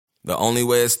The Only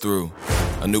Way is Through,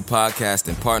 a new podcast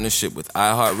in partnership with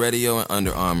iHeartRadio and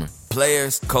Under Armour.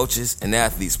 Players, coaches, and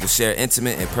athletes will share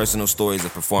intimate and personal stories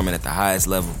of performing at the highest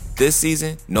level. This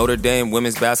season, Notre Dame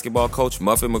women's basketball coach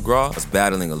Muffet McGraw is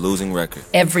battling a losing record.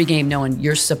 Every game knowing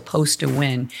you're supposed to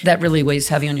win, that really weighs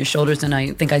heavy on your shoulders, and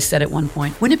I think I said at one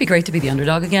point, wouldn't it be great to be the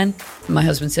underdog again? My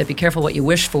husband said, be careful what you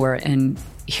wish for, and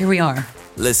here we are.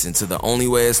 Listen to The Only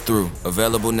Way is Through,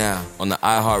 available now on the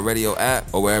iHeartRadio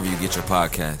app or wherever you get your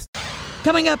podcasts.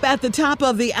 Coming up at the top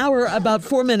of the hour, about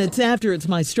 4 minutes after, it's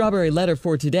my strawberry letter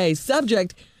for today.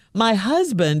 Subject, my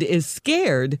husband is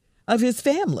scared of his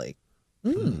family.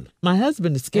 My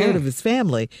husband is scared of his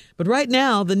family. But right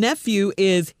now, the nephew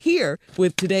is here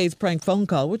with today's prank phone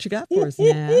call. What you got for us,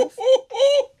 Nav?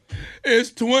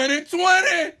 It's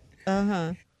 2020.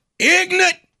 Uh-huh.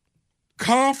 Ignorant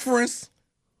conference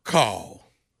call.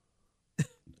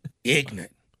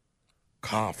 Ignorant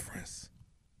conference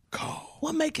call.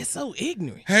 What make it so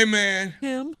ignorant? Hey, man.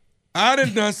 Him? I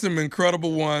done some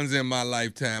incredible ones in my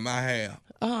lifetime. I have.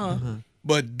 Uh-huh.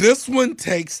 But this one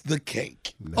takes the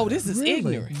cake. Oh, this is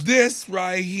ignorant. This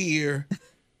right here.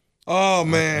 Oh,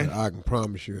 man. I can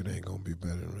promise you it ain't going to be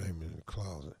better than Raymond in the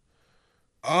Closet.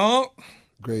 Oh.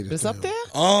 Greatest. It's up there?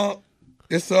 Oh.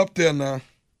 It's up there now.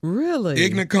 Really?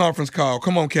 Ignorant conference call.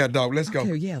 Come on, cat dog. Let's go.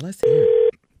 Okay, yeah, let's hear it.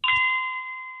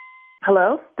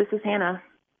 Hello, this is Hannah.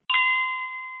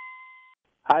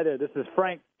 Hi there, this is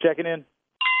Frank checking in.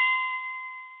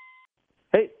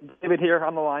 Hey, David here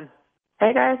on the line.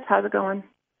 Hey guys, how's it going?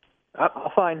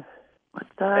 Fine. What's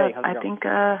up? Hey, how's it going?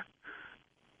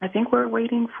 I think we're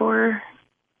waiting for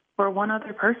one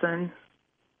other person.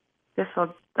 Guess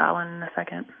I'll dial in a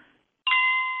second.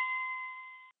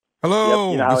 Hello,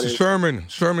 Yep, you know how this it is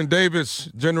is. Sherman Davis,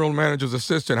 General Manager's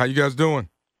assistant. How you guys doing?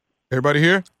 Everybody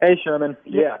here? Hey, Sherman.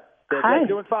 Yeah. Hi.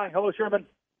 Doing fine. Hello, Sherman.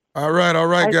 All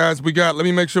right, guys. Let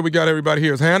me make sure we got everybody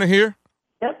here. Is Hannah here?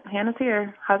 Yep, Hannah's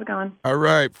here. How's it going? All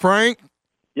right. Frank?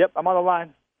 Yep, I'm on the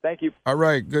line. Thank you. All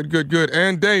right. Good.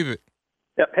 And David?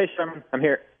 Yep. Hey, Sherman. I'm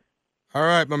here. All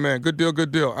right, my man. Good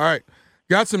deal. All right.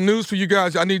 Got some news for you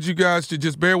guys. I need you guys to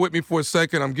just bear with me for a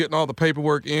second. I'm getting all the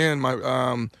paperwork in.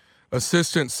 My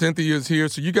assistant, Cynthia, is here.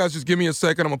 So you guys just give me a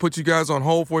second. I'm going to put you guys on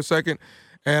hold for a second,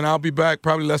 and I'll be back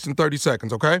probably less than 30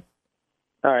 seconds, okay?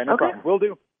 All right, no Okay. problem. Will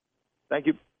do. Thank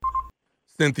you.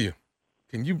 Cynthia,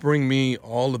 can you bring me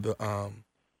all of the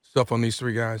stuff on these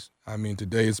three guys? I mean,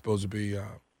 today is supposed to be,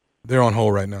 they're on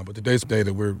hold right now, but today's the day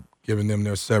that we're giving them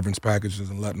their severance packages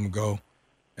and letting them go.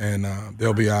 And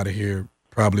they'll be out of here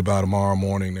probably by tomorrow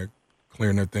morning. They're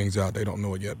clearing their things out. They don't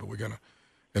know it yet, but we're going to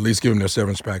at least give them their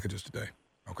severance packages today,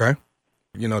 okay?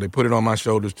 You know, they put it on my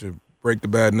shoulders to break the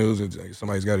bad news.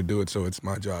 Somebody's got to do it, so it's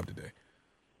my job today.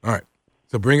 All right.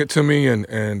 So bring it to me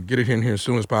and get it in here as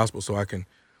soon as possible so I can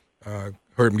hurry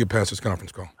and get past this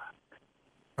conference call.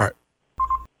 All right.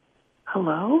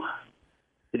 Hello?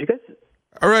 Did you guys?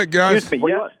 All right, guys. Excuse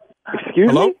me. Excuse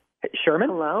Hello? me? Hey, Sherman?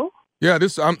 Hello? Yeah,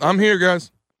 I'm here,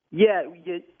 guys. Yeah,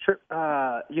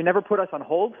 you never put us on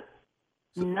hold?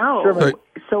 No. Sherman.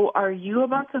 So are you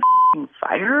about to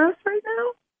fire us right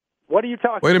now? What are you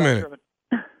talking Wait a about, minute. Sherman?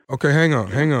 Okay, hang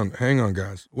on,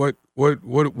 guys.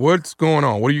 What's going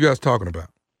on? What are you guys talking about?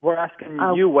 We're asking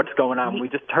you what's going on. We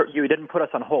just heard you didn't put us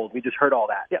on hold. We just heard all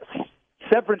that. Yes.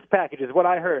 Severance package is what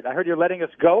I heard. I heard you're letting us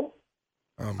go.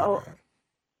 Oh, my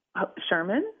God.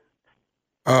 Sherman?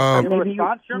 Sherman?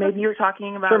 Maybe you're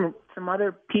talking about Sherman. some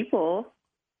other people,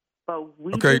 but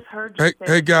we Okay. just heard you say...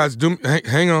 Hey, guys,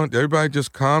 hang on. Everybody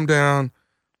just calm down.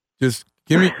 Just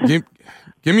give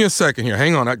me a second here.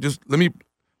 Hang on. Let me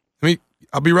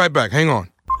I'll be right back. Hang on.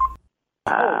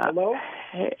 Hello?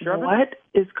 Hey, Sherman? what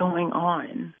is going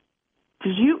on?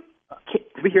 Did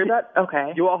we hear that?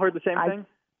 Okay. You all heard the same thing?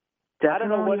 I don't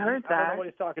know Definitely what heard I don't that. know what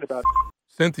he's talking about.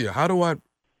 Cynthia, how do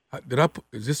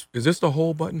is this the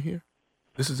whole button here?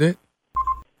 This is it?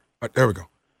 All right, there we go.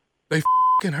 They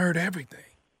f***ing heard everything.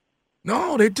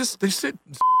 No, they sit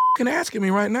f***ing asking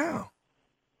me right now.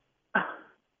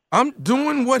 I'm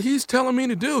doing what he's telling me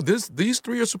to do. These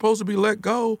three are supposed to be let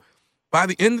go by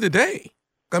the end of the day.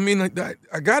 I mean,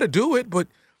 I got to do it, but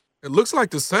it looks like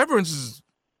the severance is,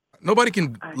 nobody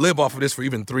can live off of this for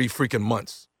even 3 freaking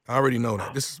months. I already know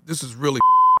that. This is really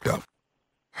up.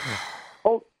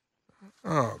 Oh,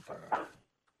 God.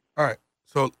 All right.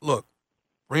 So look,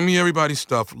 bring me everybody's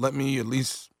stuff. Let me at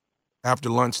least after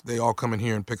lunch they all come in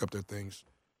here and pick up their things.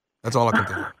 That's all I can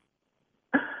think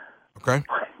of. Okay.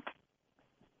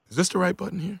 Is this the right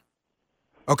button here?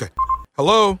 Okay.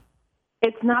 Hello.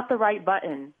 It's not the right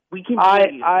button. We can hear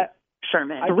you,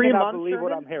 Sherman. I cannot believe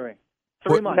what I'm hearing.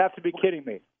 3 months. You have to be kidding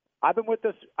me. I've been with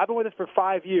this for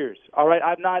 5 years. All right,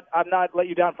 I've not let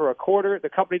you down for a quarter. The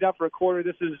company down for a quarter.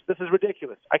 This is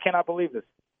ridiculous. I cannot believe this.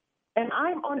 And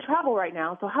I'm on travel right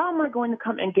now, so how am I going to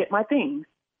come and get my things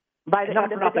by the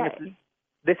end of the day?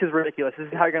 This is ridiculous. This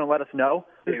is how you're going to let us know?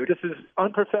 Dude, this is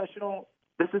unprofessional.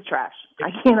 This is trash. I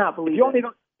cannot believe it.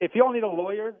 If you all need a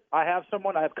lawyer, I have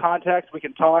someone. I have contacts. We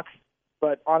can talk.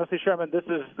 But honestly, Sherman, this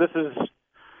is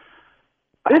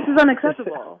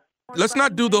unacceptable. Let's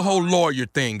not do the whole lawyer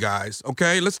thing, guys,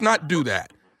 okay? Let's not do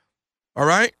that. All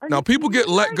right? Now, people get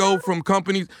let go from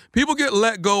companies. People get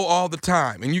let go all the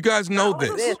time, and you guys know this.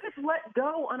 You just let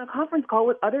go on a conference call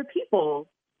with other people.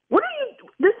 What are you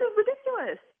 – this is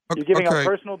ridiculous. You're giving our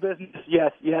personal business –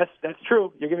 yes, that's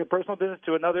true. You're giving personal business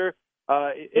to another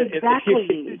exactly.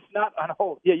 It's not on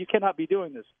hold. Yeah, you cannot be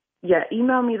doing this. Yeah,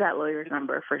 email me that lawyer's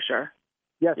number for sure.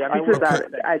 Yes, yeah, I will.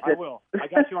 I will. I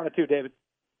got you on it too, David.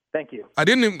 Thank you. I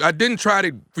didn't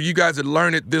try for you guys to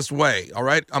learn it this way. All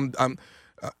right, I'm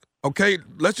okay.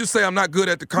 Let's just say I'm not good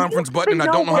at the conference button, and I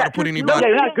don't know how to put anybody. Yeah,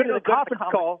 you're not good at the conference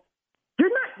call. You're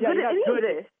not good at any of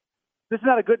this. This is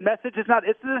not a good message. This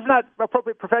is not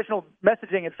appropriate professional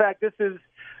messaging. In fact, this is.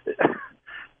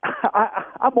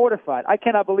 I'm mortified. I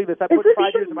cannot believe this. I put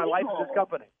 5 years of my life in this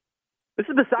company. This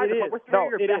is besides the point. We're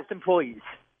three of your best employees.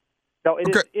 No, it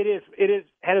is.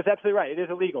 Hannah's absolutely right. It is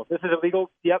illegal. This is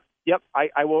illegal. Yep.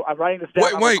 I will. I'm writing this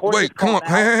down. Wait. Come on.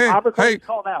 Hey. I'm recording this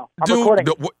call now. I'm dude,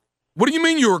 recording. What do you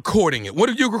mean you're recording it? What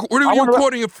are you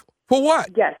recording it for? What?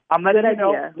 Yes. I'm letting you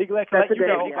know. Legally, I can let you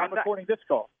know. I'm recording this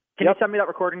call. Can you send me that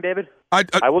recording, David? I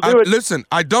will do it. Listen,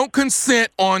 I don't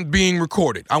consent on being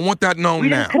recorded. I want that known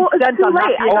now. Well, it's too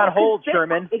late. Being on hold,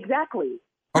 Sherman. Exactly.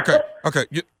 Okay.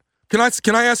 Can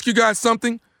I ask you guys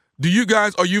something?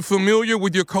 Are you familiar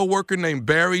with your coworker named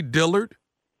Barry Dillard?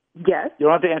 Yes. You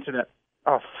don't have to answer that.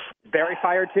 Oh, Barry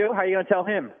fired too? How are you going to tell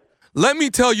him? Let me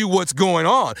tell you what's going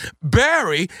on.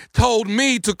 Barry told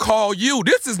me to call you.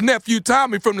 This is Nephew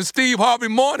Tommy from the Steve Harvey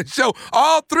Morning Show.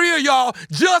 All three of y'all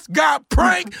just got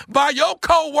pranked by your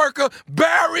coworker,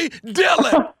 Barry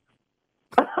Dillard.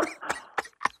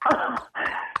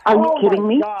 Are you kidding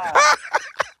me?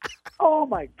 Oh,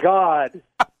 my God.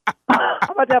 I'm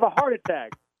about to have a heart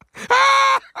attack.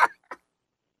 Oh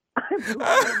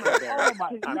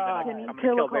my God! Can you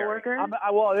kill a coworker?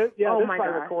 This is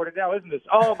recorded now, isn't this?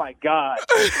 Oh my God!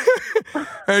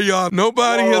 Hey y'all,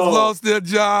 nobody has lost their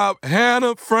job.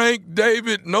 Hannah, Frank,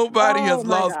 David, nobody has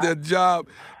lost their job.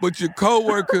 But your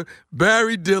coworker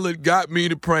Barry Dillard got me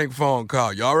the prank phone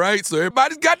call. You all right? So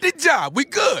everybody's got their job. We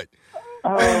good.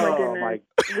 Oh my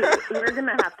goodness! We're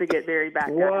gonna have to get Barry back.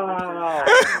 Wow!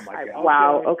 Oh my God.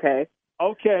 Wow. Okay.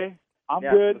 I'm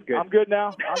good. I'm good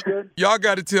now. I'm good. Y'all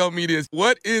got to tell me this.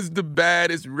 What is the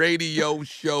baddest radio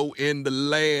show in the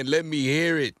land? Let me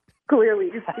hear it. Clearly,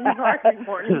 Steve Harvey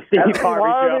Morning Show. Steve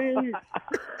Harvey Show.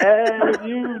 Hey,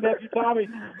 you, Nephew Tommy.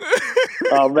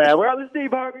 Oh, man. We're on the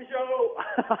Steve Harvey Show.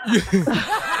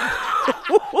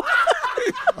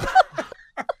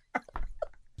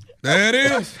 There it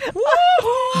is.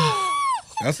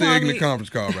 That's the ignorant conference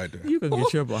call right there. You can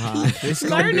get your behind.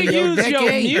 Learn to use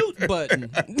your mute button.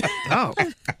 Oh.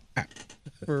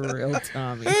 For real,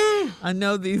 Tommy. I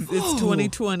know it's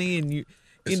 2020 and you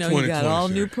got all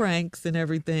new pranks and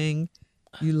everything.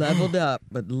 You leveled up,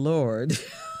 but Lord,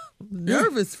 I'm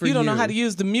nervous for you. You don't know how to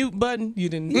use the mute button? You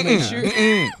didn't make sure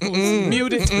it was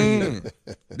muted?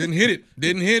 Didn't hit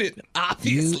it.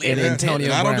 Obviously. You and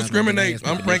Antonio I don't discriminate.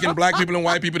 I'm pranking black people and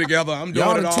white people together. I'm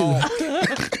doing it all.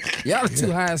 Y'all are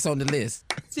too highest on the list.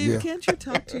 Steve, can't you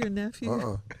talk to your nephew?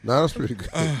 No, that's pretty good.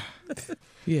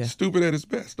 Yeah. Stupid at its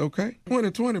best, okay?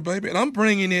 2020, baby. And I'm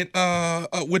bringing it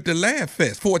with the Laugh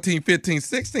Fest, 14th, 15th,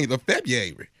 16th of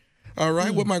February. All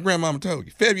right? What my grandmama told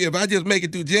you. February, if I just make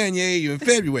it through January and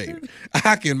February,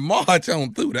 I can march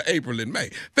on through to April and May.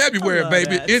 February,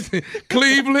 baby, it's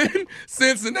Cleveland,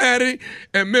 Cincinnati,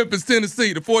 and Memphis,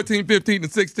 Tennessee. The 14th, 15th,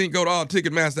 and 16th go to all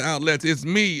Ticketmaster outlets. It's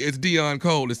me, it's Dion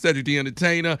Cole, it's Cedric the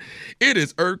Entertainer. It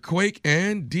is Earthquake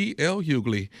and D.L.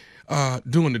 Hughley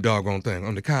doing the doggone thing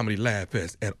on the Comedy Laugh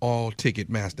Fest at all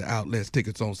Ticketmaster outlets.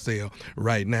 Tickets on sale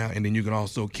right now. And then you can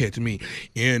also catch me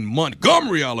in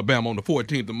Montgomery, Alabama on the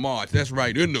 14th of March. That's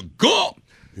right, in the Gulf.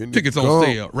 Tickets on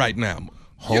sale right now.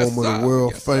 Home of the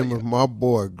world famous, my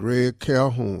boy, Greg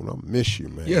Calhoun. I miss you,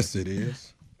 man. Yes, it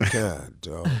is. God,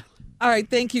 dog. All right,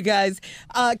 thank you, guys.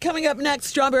 Coming up next,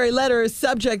 Strawberry Letter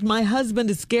subject, my husband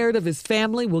is scared of his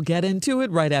family. We'll get into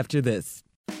it right after this.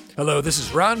 Hello, this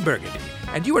is Ron Burgundy,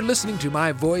 and you are listening to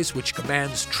my voice, which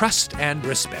commands trust and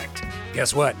respect.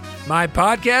 Guess what? My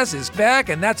podcast is back,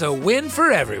 and that's a win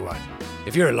for everyone.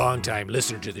 If you're a longtime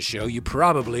listener to the show, you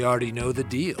probably already know the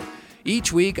deal.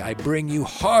 Each week, I bring you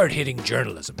hard-hitting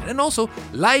journalism and also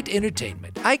light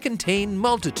entertainment. I contain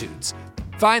multitudes.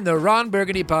 Find the Ron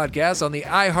Burgundy Podcast on the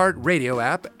iHeartRadio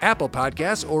app, Apple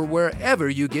Podcasts, or wherever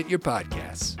you get your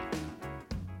podcasts.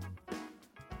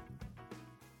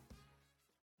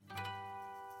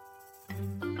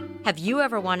 Have you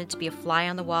ever wanted to be a fly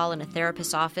on the wall in a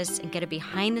therapist's office and get a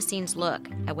behind-the-scenes look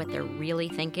at what they're really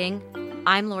thinking?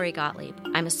 I'm Lori Gottlieb.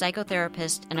 I'm a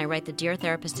psychotherapist, and I write the Dear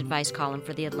Therapist advice column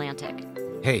for The Atlantic.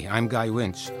 Hey, I'm Guy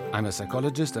Winch. I'm a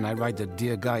psychologist, and I write the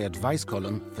Dear Guy advice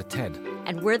column for TED.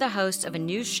 And we're the hosts of a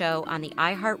news show on the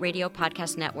iHeartRadio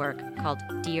podcast network called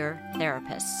Dear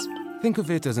Therapists. Think of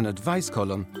it as an advice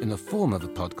column in the form of a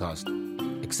podcast,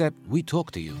 except we talk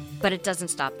to you. But it doesn't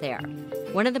stop there.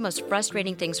 One of the most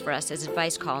frustrating things for us as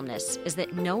advice columnists is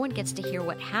that no one gets to hear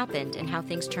what happened and how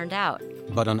things turned out.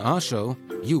 But on our show,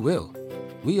 you will.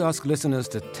 We ask listeners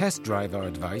to test drive our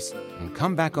advice and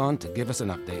come back on to give us an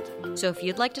update. So if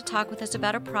you'd like to talk with us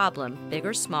about a problem, big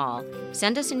or small,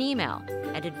 send us an email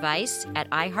at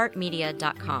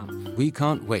advice@iheartmedia.com. We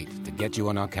can't wait to get you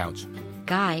on our couch.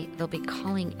 Guy, they'll be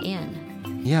calling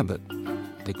in. Yeah, but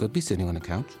they could be sitting on a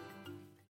couch.